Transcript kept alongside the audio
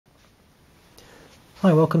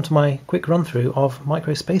Hi, welcome to my quick run through of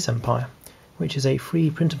Micro Space Empire, which is a free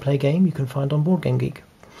print and play game you can find on Board Game Geek.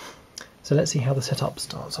 So let's see how the setup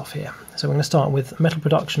starts off here. So we're going to start with metal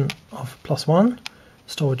production of +1,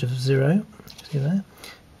 storage of 0, see there,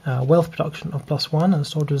 wealth production of +1 and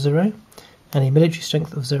storage of 0, and a military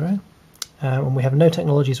strength of 0. And we have no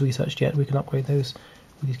technologies researched yet, we can upgrade those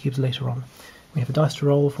with these cubes later on. We have a dice to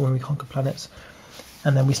roll for when we conquer planets,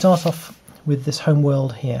 and then we start off with this home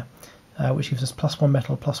world here, which gives us +1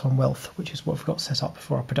 metal, +1 wealth, which is what we've got set up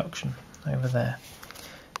for our production over there.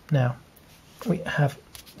 Now, we have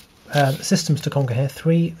systems to conquer here,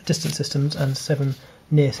 3 distant systems and 7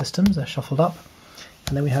 near systems. They're shuffled up.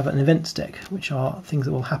 And then we have an events deck, which are things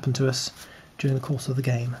that will happen to us during the course of the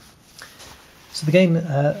game. So the game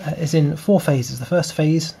is in 4 phases. The first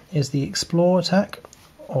phase is the explore, attack,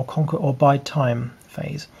 or conquer or bide time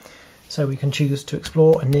phase. So we can choose to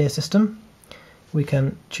explore a near system. We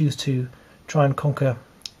can choose to try and conquer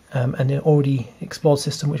an already explored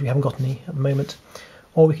system, which we haven't got any at the moment,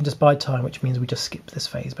 or we can just bide time, which means we just skip this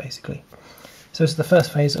phase basically. So this is the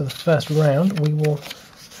first phase of the first round. We will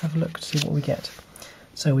have a look to see what we get.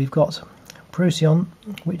 So we've got Procyon,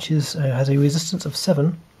 which is has a resistance of 7.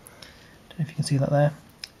 Don't know if you can see that there.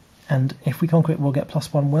 And if we conquer it, we'll get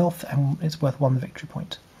 +1 wealth, and it's worth 1 victory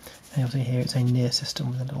point. And you'll see here it's a near system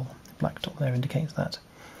with a little black dot there indicates that.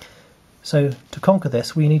 So to conquer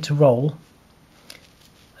this, we need to roll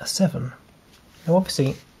a 7. Now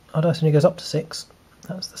obviously our dice only goes up to 6,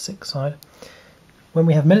 that's the 6 side. When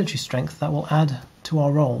we have military strength, that will add to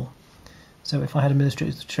our roll. So if I had a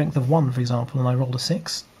military strength of 1, for example, and I rolled a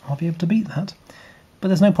 6, I'll be able to beat that. But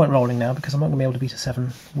there's no point rolling now, because I'm not going to be able to beat a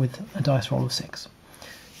 7 with a dice roll of 6.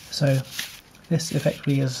 So this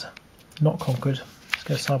effectively is not conquered. Let's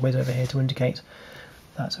go sideways over here to indicate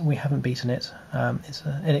that we haven't beaten it. It's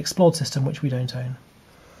an explored system which we don't own.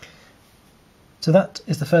 So that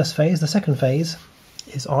is the first phase. The second phase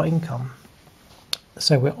is our income.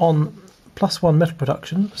 So we're on +1 metal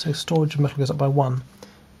production, so storage of metal goes up by 1.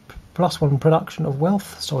 +1 production of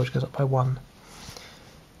wealth, storage goes up by 1.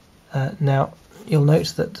 Now you'll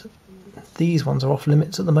note that these ones are off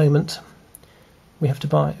limits at the moment. We have to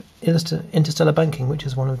buy interstellar banking, which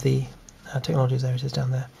is one of the technologies. There it is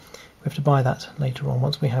down there. We have to buy that later on.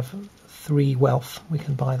 Once we have 3 wealth, we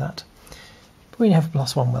can buy that. But we only have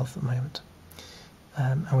 +1 wealth at the moment.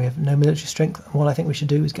 And we have no military strength. And what I think we should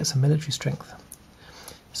do is get some military strength.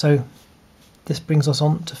 So this brings us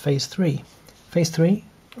on to phase 3. Phase 3,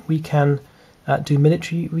 we can do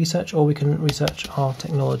military research, or we can research our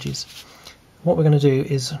technologies. What we're going to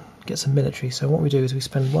do is get some military. So what we do is we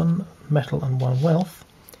spend 1 metal and 1 wealth,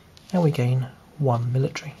 and we gain 1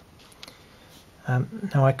 military.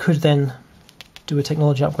 Now I could then do a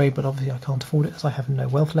technology upgrade, but obviously I can't afford it as I have no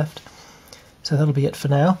wealth left. So that'll be it for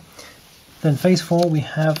now. Then phase 4, we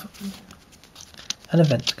have an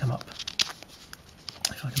event come up.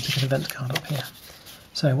 If I can pick an event card up here.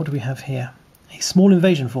 So what do we have here? A small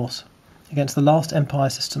invasion force against the last empire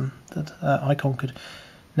system that I conquered.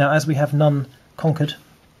 Now as we have none conquered,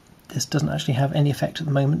 this doesn't actually have any effect at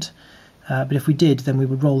the moment. But if we did, then we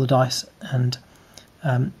would roll the dice, and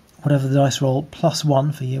whatever the dice roll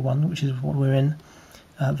 +1 for year 1, which is what we're in,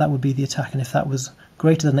 that would be the attack. And if that was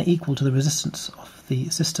greater than or equal to the resistance of the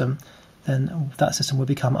system, then that system would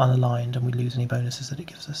become unaligned and we'd lose any bonuses that it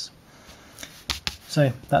gives us.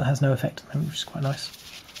 So that has no effect, which is quite nice.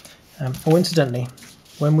 Oh, incidentally,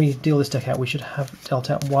 when we deal this deck out, we should have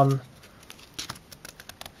dealt out 1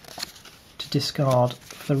 to discard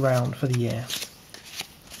for the round for the year.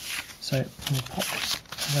 So we'll pop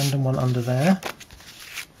a random 1 under there.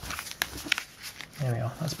 There we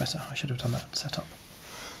are, that's better. I should have done that setup.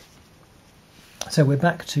 So we're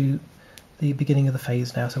back to the beginning of the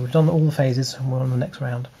phase now. So we've done all the phases and we're on the next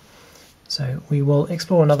round. So we will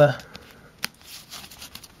explore another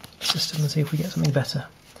system and see if we get something better.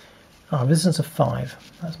 Resistance of 5,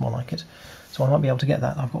 that's more like it. So I might be able to get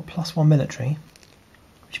that. I've got +1 military,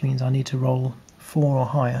 which means I need to roll 4 or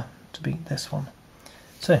higher to beat this one.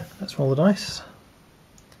 So let's roll the dice.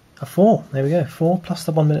 A 4, there we go. 4 plus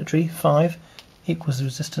the 1 military, 5. Equals the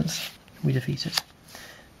resistance, we defeat it.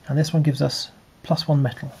 And this one gives us +1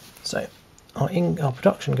 metal. So our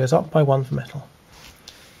production goes up by 1 for metal.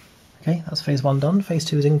 Okay, that's phase 1 done. Phase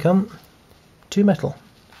 2 is income. 2 metal.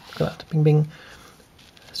 Look at that, bing bing.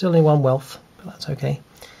 Still only 1 wealth, but that's okay.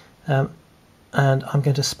 And I'm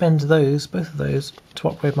going to spend both of those, to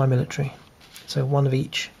upgrade my military. So 1 of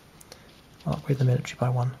each. I'll upgrade the military by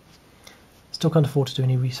 1. Still can't afford to do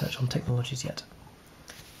any research on technologies yet.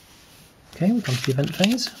 Okay, we come to the event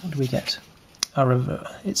phase. What do we get?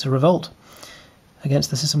 It's a revolt against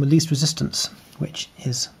the system with least resistance, which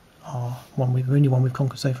is our only one we've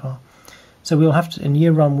conquered so far. So we'll have to, in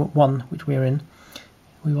year run 1, which we're in,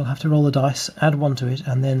 we will have to roll the dice, add 1 to it,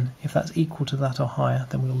 and then if that's equal to that or higher,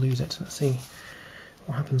 then we'll lose it. Let's see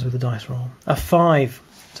what happens with the dice roll. A 5,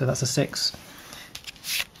 so that's a 6.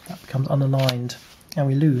 That becomes unaligned, and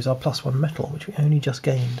we lose our +1 metal, which we only just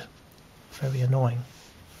gained. Very annoying.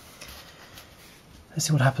 Let's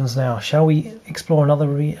see what happens now. Shall we explore another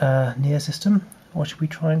near system, or should we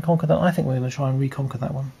try and conquer that? I think we're going to try and reconquer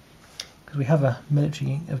that one, because we have a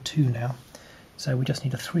military of 2 now, so we just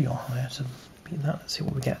need a 3 or higher to beat that. Let's see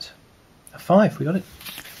what we get. A 5, we got it.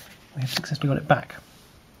 We have successfully got it back.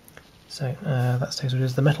 So that stays what it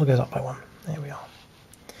is. The metal goes up by 1. There we are.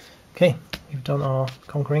 Okay, we've done our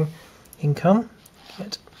conquering. Income,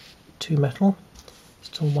 get 2 metal,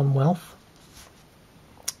 still 1 wealth.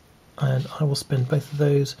 And I will spend both of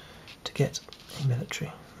those to get a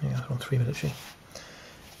military. Yeah, I've got 3 military.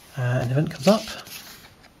 An event comes up,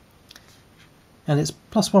 and it's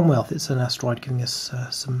 +1 wealth. It's an asteroid giving us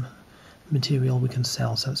some material we can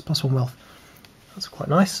sell, so it's +1 wealth. That's quite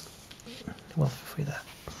nice. Wealth for free there.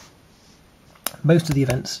 Most of the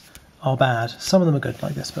events are bad. Some of them are good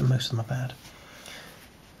like this, but most of them are bad.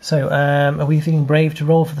 So, are we feeling brave to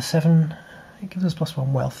roll for the 7? It gives us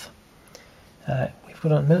 +1 wealth. We've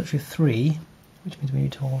got a military of 3, which means we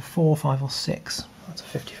need to roll 4, 5 or 6. That's a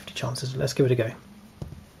 50-50 chances. Let's give it a go.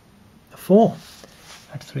 A 4.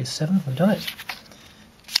 Add 3 is 7. We've done it.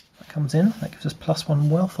 That comes in. That gives us +1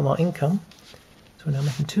 wealth on our income. So we're now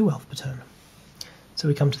making 2 wealth per turn. So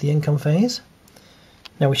we come to the income phase.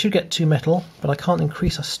 Now we should get 2 metal, but I can't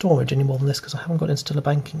increase our storage any more than this because I haven't got interstellar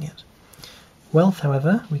banking yet. Wealth,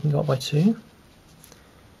 however, we can go up by 2.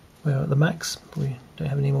 We're at the max, but we don't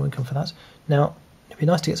have any more income for that. Now, it'd be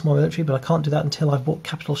nice to get some more military, but I can't do that until I've bought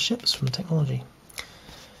capital ships from the technology.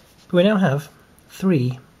 But we now have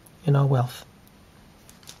 3 in our wealth.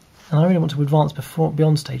 And I really want to advance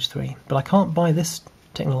beyond stage 3, but I can't buy this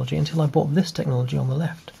technology until I bought this technology on the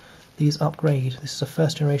left. These upgrade. This is a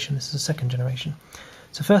 1st generation, this is a 2nd generation.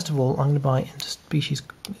 So first of all, I'm going to buy interspecies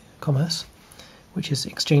commerce, which is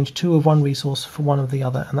exchange 2 of one resource for 1 of the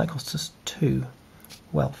other, and that costs us 2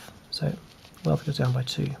 wealth. So wealth goes down by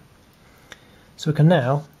 2. So we can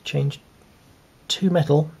now change 2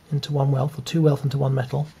 metal into 1 wealth, or 2 wealth into 1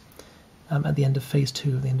 metal, at the end of phase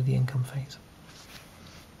 2, at the end of the income phase.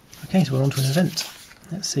 Okay, so we're on to an event.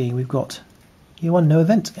 Let's see, we've got year 1, no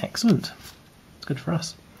event. Excellent. It's good for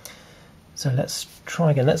us. So let's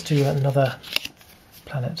try again. Let's do another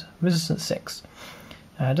planet. Resistance 6.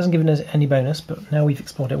 It doesn't give us any bonus, but now we've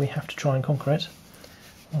explored it, we have to try and conquer it.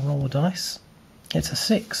 We'll roll the dice. It's a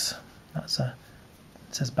 6. That's a,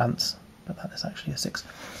 it says Bants, but that is actually a 6.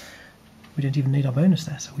 We don't even need our bonus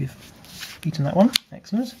there, so we've beaten that one.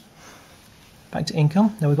 Excellent. Back to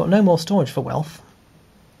income. Now we've got no more storage for wealth,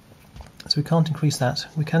 so we can't increase that.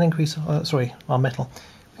 We can increase, our metal.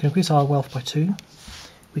 We can increase our wealth by 2.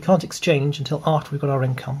 We can't exchange until after we've got our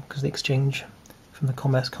income, because the exchange from the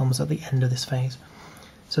commerce comes at the end of this phase.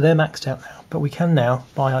 So they're maxed out now, but we can now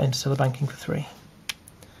buy our interstellar banking for 3.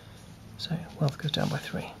 So wealth goes down by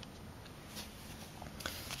 3.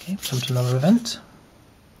 Okay, come to another event.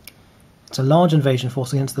 It's a large invasion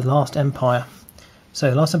force against the last empire. So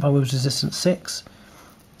the last empire was resistance 6,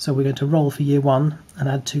 so we're going to roll for year 1 and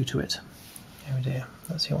add 2 to it. Oh dear,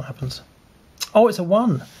 let's see what happens. Oh, it's a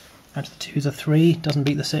 1! Add to the 2 is a 3, doesn't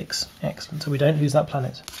beat the 6. Excellent, so we don't lose that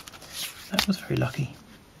planet. That was very lucky.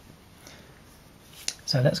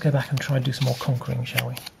 So let's go back and try and do some more conquering, shall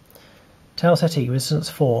we? Tau Ceti, resistance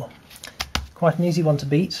 4. Quite an easy one to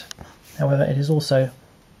beat, however it is also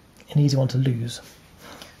an easy one to lose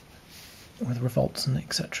with revolts and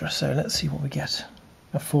etc. So let's see what we get.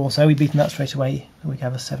 A 4, so we've beaten that straight away, and we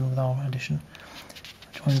have a 7 with our addition.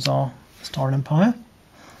 Joins our Star Empire,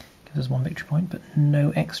 gives us 1 victory point, but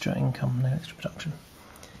no extra income, no extra production.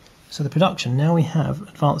 So the production, now we have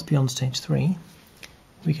advanced beyond stage 3,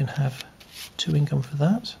 we can have 2 income for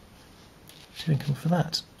that, 2 income for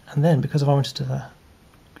that, and then because of our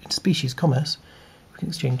interspecies commerce, we can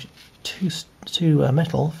exchange 2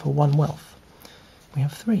 metal for 1 wealth. We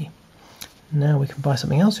have 3. Now we can buy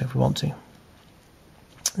something else if we want to.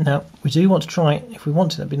 Now we do want to try, if we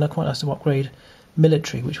want to, that'd be quite nice to upgrade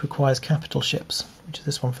military, which requires capital ships, which is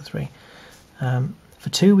this one for 3. For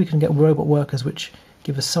 2 we can get robot workers, which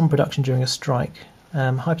give us some production during a strike.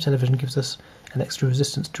 Hypertelevision gives us an extra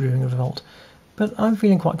resistance during a revolt. But I'm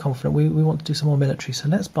feeling quite confident we want to do some more military, so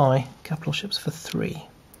let's buy capital ships for 3,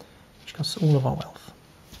 which costs all of our wealth.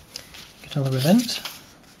 Get another event.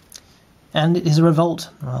 And it is a revolt.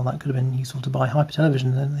 Well, that could have been useful to buy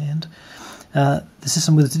hypertelevision in the end. The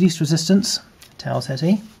system with the least resistance, Tau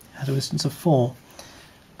Ceti, had a resistance of 4.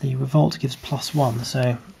 the revolt gives +1,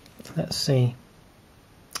 so let's see.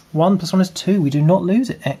 1 + 1 is 2. We do not lose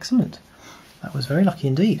it. Excellent. That was very lucky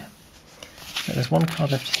indeed. So there's one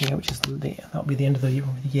card left here, which is that'll be the end of the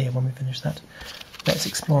year when we finish that. Let's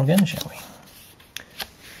explore again, shall we?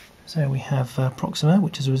 So we have Proxima,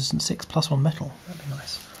 which is a resistance 6 +1 metal. That'd be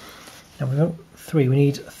nice. Now we've got 3. We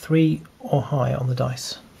need 3 or higher on the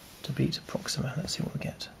dice to beat Proxima. Let's see what we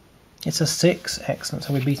get. It's a 6. Excellent.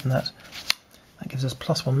 So we've beaten that. That gives us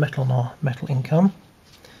 +1 metal on our metal income.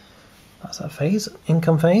 That's that phase.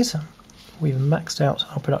 Income phase. We've maxed out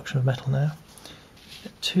our production of metal now.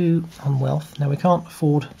 2 on wealth. Now we can't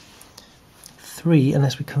afford 3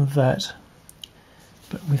 unless we convert,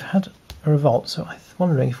 but we've had a revolt, so I'm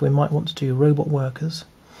wondering if we might want to do robot workers,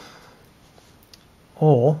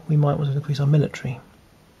 or we might want to increase our military.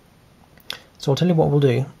 So I'll tell you what we'll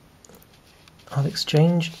do. I'll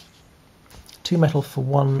exchange 2 metal for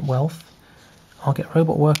 1 wealth. I'll get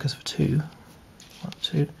robot workers for 2. 1,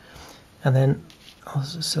 2. And then I'll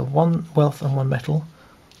sell 1 wealth and 1 metal,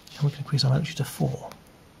 and we can increase our military to 4.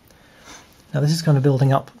 Now this is kind of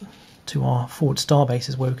building up to our forward star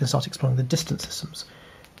bases where we can start exploring the distant systems,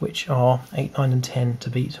 which are 8, 9 and 10 to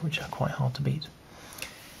beat, which are quite hard to beat.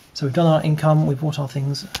 So we've done our income, we've bought our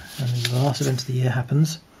things, and the last event of the year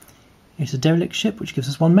happens. It's a derelict ship, which gives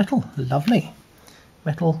us 1 metal. Lovely.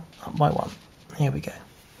 Metal up by 1. Here we go.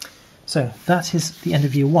 So that is the end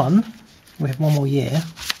of year 1. We have 1 more year.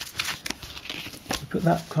 We put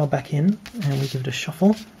that card back in, and we give it a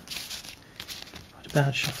shuffle. Quite a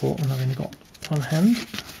bad shuffle, and I've only got 1 hand.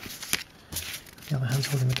 The other hand's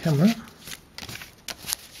holding the camera.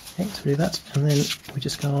 Okay, so we do that, and then we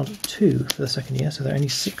discard 2 for the second year, so there are only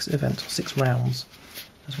 6 events, or 6 rounds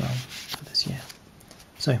as well for this year.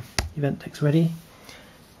 So, event deck's ready.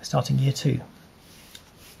 We're starting year 2.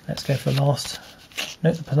 Let's go for the last,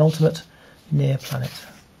 note the penultimate near planet.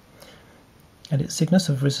 And its Cygnus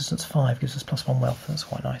of resistance 5 gives us +1 wealth, that's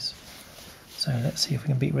quite nice. So let's see if we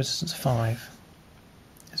can beat resistance 5.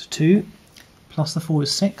 It's 2, plus the 4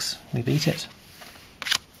 is 6, we beat it.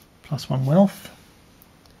 +1 wealth.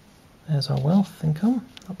 There's our wealth income,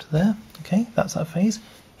 up to there. Okay, that's that phase.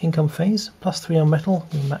 Income phase, +3 on metal,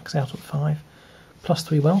 we max out at 5.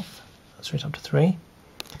 +3 wealth, that's straight up to 3.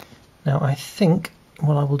 Now I think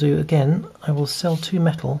what I will do again, I will sell 2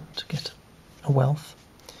 metal to get a wealth.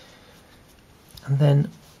 And then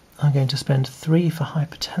I'm going to spend 3 for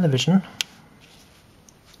hyper television.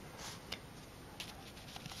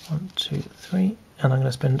 1, 2, 3. And I'm going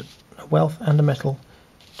to spend a wealth and a metal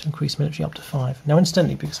to increase military up to 5. Now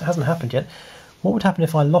incidentally, because it hasn't happened yet, what would happen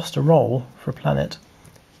if I lost a roll for a planet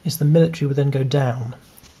is the military would then go down.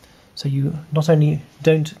 So you not only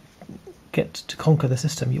don't get to conquer the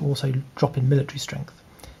system, you also drop in military strength.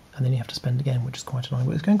 And then you have to spend again, which is quite annoying.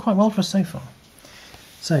 But it's going quite well for us so far.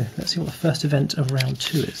 So let's see what the first event of round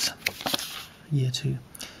 2 is. Year 2.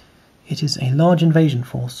 It is a large invasion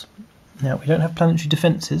force. Now we don't have planetary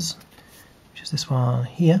defences, which is this one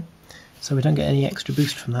here, so we don't get any extra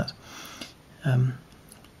boost from that.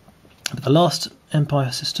 But the last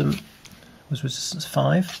Empire system was resistance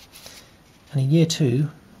 5, and in year 2,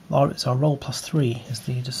 it's our roll +3 is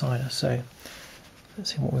the decider. So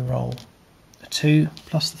let's see what we roll. A 2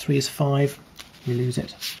 plus the 3 is 5. We lose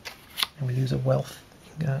it, and we lose a wealth.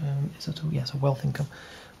 Yes, a wealth income.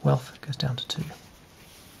 Wealth goes down to 2.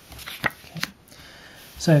 Okay.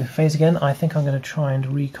 So phase again. I think I'm going to try and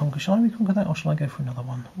reconquer. Shall I reconquer that, or shall I go for another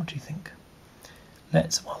one? What do you think?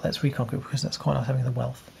 Let's reconquer it, because that's quite nice having the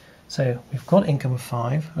wealth. So we've got income of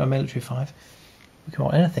 5, or military 5. We can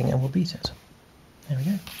roll anything and we'll beat it. There we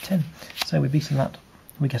go, 10. So we've beaten that.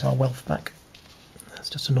 We get our wealth back. It's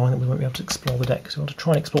just annoying that we won't be able to explore the deck, because we want to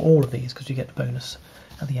try and explore all of these, because you get the bonus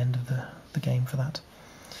at the end of the game for that.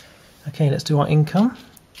 Okay, let's do our income.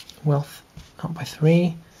 Wealth up by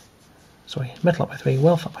 3. Sorry, metal up by 3,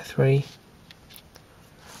 wealth up by 3.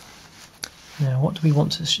 Now, what do we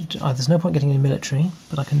want to... there's no point getting any military,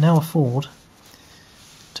 but I can now afford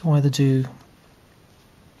to either do...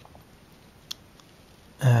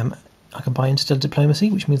 I can buy interstellar diplomacy,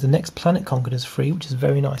 which means the next planet conquered is free, which is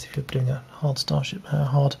very nice if you're doing a hard starship,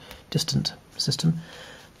 hard distant system.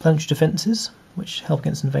 Planetary defences, which help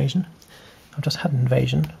against invasion. I've just had an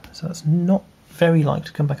invasion, so that's not very likely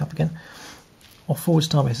to come back up again. Or forward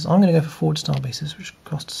star bases. I'm going to go for forward star bases, which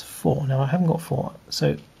costs 4. Now I haven't got 4,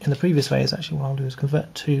 so in the previous phase, actually what I'll do is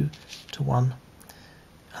convert 2 to 1,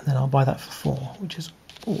 and then I'll buy that for 4, which is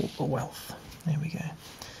all the wealth. There we go.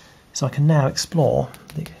 So I can now explore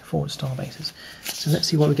the forward star bases. So let's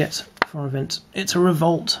see what we get for our event. It's a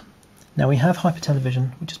revolt. Now we have hyper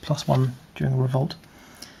television, which is +1 during a revolt.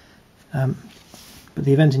 But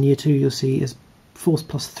the event in year 2, you'll see, is force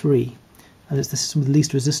plus 3, and it's the system with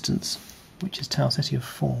least resistance, which is tau ceti of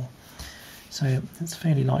 4. So it's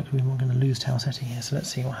fairly likely we're going to lose tau ceti here, so let's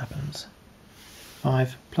see what happens.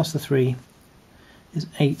 5 plus the 3 is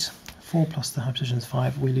 8, 4 plus the high position is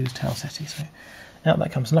 5, we lose tau ceti. So out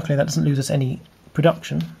that comes. Luckily that doesn't lose us any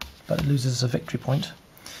production, but it loses us a victory point,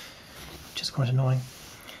 which is quite annoying.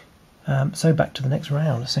 So back to the next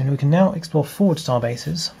round. So we can now explore forward star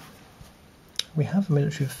bases. We have a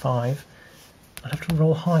military of 5. I'd have to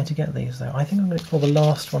roll high to get these though. I think I'm going to explore the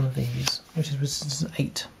last one of these, which is resistance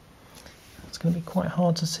 8. It's going to be quite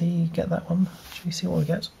hard to get that one. Should we see what we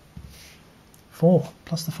get? 4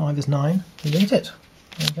 plus the 5 is 9. We get it.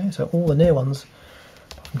 There we go. So all the near ones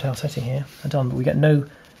from tau ceti here are done, but we get no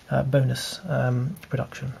bonus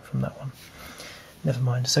production from that one. Never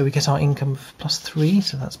mind. So we get our income of plus 3,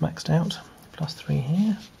 so that's maxed out. Plus 3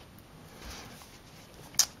 here.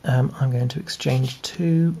 I'm going to exchange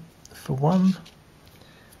 2 for 1.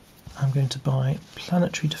 I'm going to buy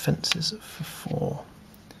planetary defences for 4.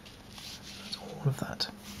 That's all of that.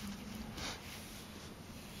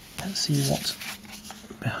 Let's see what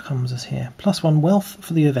comes us here. Plus 1 wealth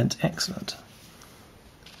for the event. Excellent.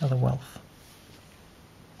 Another wealth.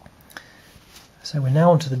 So we're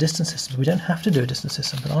now onto the distance systems. We don't have to do a distance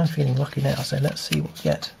system, but I'm feeling lucky now, so let's see what we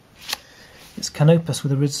get. It's Canopus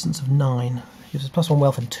with a resistance of 9. It gives us plus 1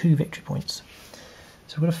 wealth and 2 victory points.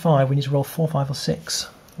 So we've got a 5, we need to roll 4, 5 or 6.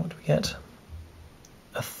 What do we get?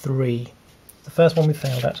 A 3. The first one we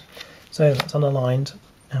failed at. So that's underlined,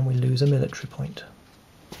 and we lose a military point.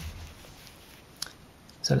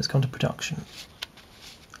 So let's go on to production.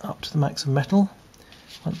 Up to the max of metal.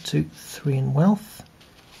 1, 2, 3 in wealth.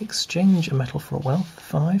 Exchange a metal for a wealth.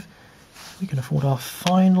 5. We can afford our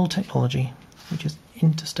final technology, which is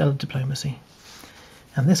interstellar diplomacy.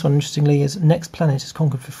 And this one, interestingly, is next planet is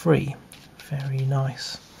conquered for free. Very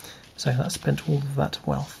nice. So that's spent all of that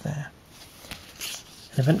wealth there.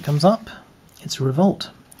 An event comes up. It's a revolt.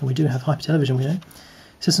 And we do have hyper television, we know.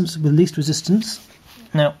 Systems with least resistance.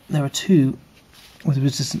 Now, there are 2 with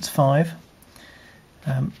resistance 5.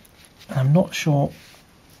 I'm not sure.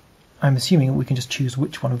 I'm assuming we can just choose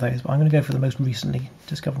which one of those, but I'm going to go for the most recently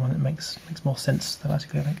discovered one. It makes more sense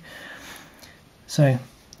thematically, I think. So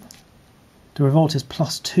the revolt is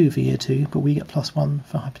plus 2 for year 2, but we get plus 1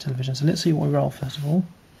 for hyper television. So let's see what we roll first of all.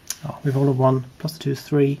 We roll a 1, plus the 2 is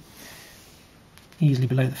 3, easily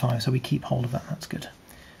below the 5, so we keep hold of that. That's good,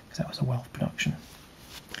 because that was a wealth production.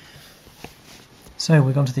 So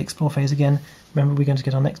we're going to the explore phase again. Remember, we're going to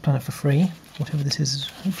get our next planet for free. Whatever this is,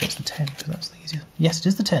 hopefully it's the 10, because that's the easiest. Yes, it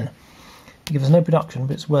is the 10. It gives us no production,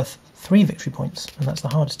 but it's worth 3 victory points, and that's the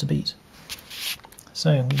hardest to beat.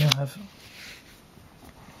 So we now have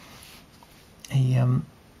a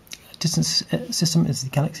distance system is the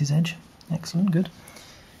galaxy's edge. Excellent, good.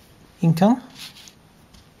 Income.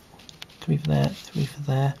 3 for there, 3 for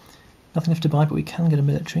there. Nothing left to buy, but we can get a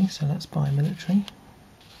military, so let's buy a military.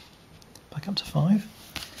 Back up to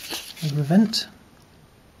 5. Another event.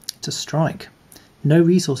 It's a strike. No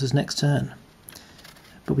resources next turn.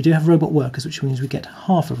 But we do have robot workers, which means we get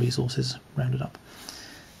half of resources rounded up.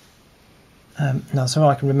 Now, so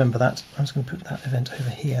I can remember that, I'm just going to put that event over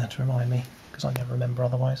here to remind me, because I never remember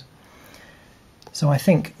otherwise. So I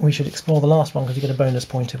think we should explore the last one, because you get a bonus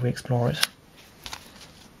point if we explore it.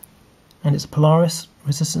 And it's Polaris,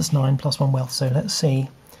 resistance 9, plus 1 wealth. So let's see,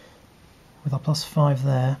 with our plus 5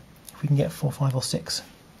 there, if we can get 4, 5 or 6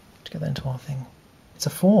 to get that into our thing. It's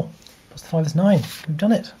a 4, plus the 5 is 9. We've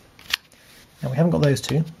done it. Now we haven't got those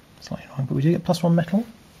 2, slightly annoying, but we do get plus 1 metal.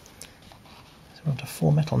 So we're on to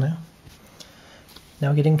 4 metal now. Now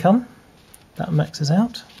we get income. That maxes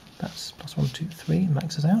out. That's plus 1, 2, 3,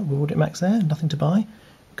 maxes out. We've already maxed there, nothing to buy.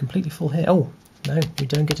 Completely full here. Oh, no, we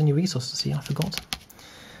don't get any resources. See, I forgot.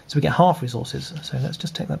 So we get half resources. So let's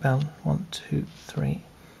just take that down. 1, 2, 3,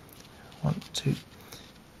 1, 2.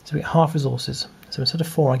 So we get half resources. So instead of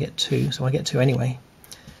 4, I get 2. So I get 2 anyway.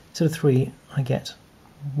 Instead of 3, I get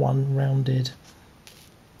 1 rounded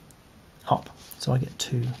up. So I get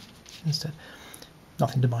 2 instead.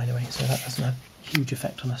 Nothing to buy anyway, so that doesn't have a huge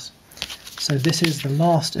effect on us. So this is the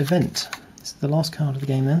last event. This is the last card of the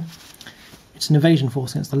game then. It's an invasion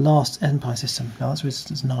force against the last empire system. Now that's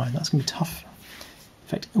resistance 9. That's going to be tough. In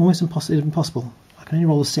fact, almost impossible. I can only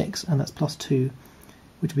roll a 6, and that's plus 2,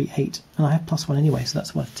 which would be 8. And I have plus 1 anyway, so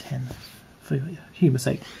that's worth 10. For humour's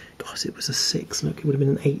sake. Gosh, it was a 6. Look, it would have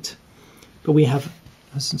been an 8. But we have a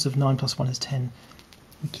resistance of 9 plus 1 is 10.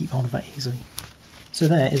 We keep hold of that easily. So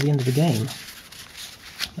there is the end of the game.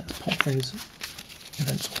 Let's pop those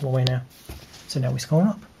events all away now. So now we score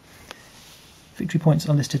up. Victory points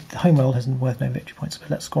are listed. The home world isn't worth no victory points, but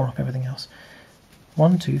let's score up everything else.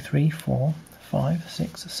 1, 2, 3, 4, 5,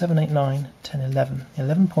 6, 7, 8, 9, 10, 11.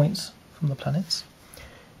 11 points from the planets.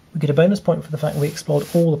 We get a bonus point for the fact we explored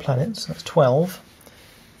all the planets, that's 12.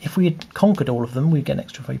 If we had conquered all of them, we'd get an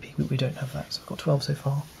extra VP, but we don't have that, so we've got 12 so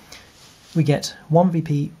far. We get 1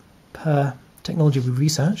 VP per technology we've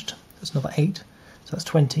researched, that's another 8, so that's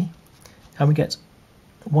 20. And we get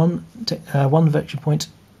one victory point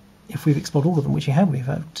if we've explored all of them, which we have,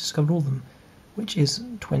 we've discovered all of them, which is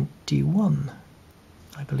 21,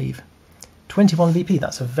 I believe. 21 VP,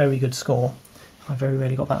 that's a very good score. I very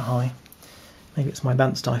rarely got that high. Maybe it's my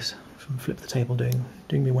bounce dice from Flip the Table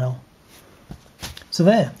doing me well. So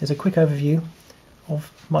there is a quick overview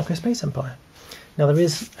of Microspace Empire. Now there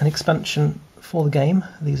is an expansion for the game.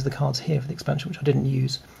 These are the cards here for the expansion, which I didn't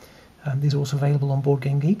use. These are also available on Board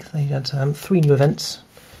Game Geek. They had 3 new events,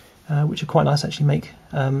 which are quite nice. Actually make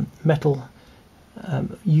metal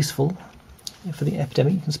useful for the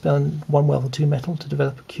epidemic. You can spend 1 wealth or 2 metal to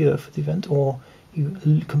develop a cure for the event, or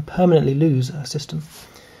you can permanently lose a system.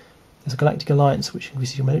 There's a Galactic Alliance, which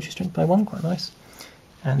increases your military strength by 1, quite nice.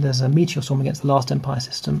 And there's a Meteor Storm against the last Empire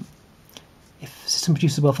system. If the system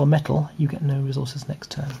produces wealth or metal, you get no resources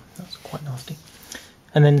next turn. That's quite nasty.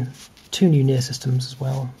 And then 2 new near systems as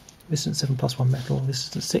well. Resistance 7 plus 1 metal,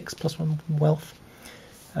 resistance 6 plus 1 wealth.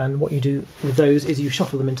 And what you do with those is you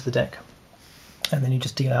shuffle them into the deck, and then you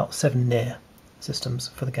just deal out 7 near systems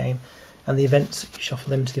for the game. And the events, you shuffle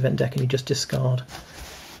them to the event deck and you just discard.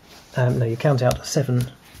 No, you count out 7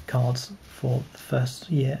 cards for the first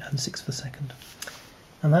year and 6 for the second.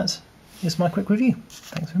 And that is my quick review.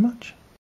 Thanks very much.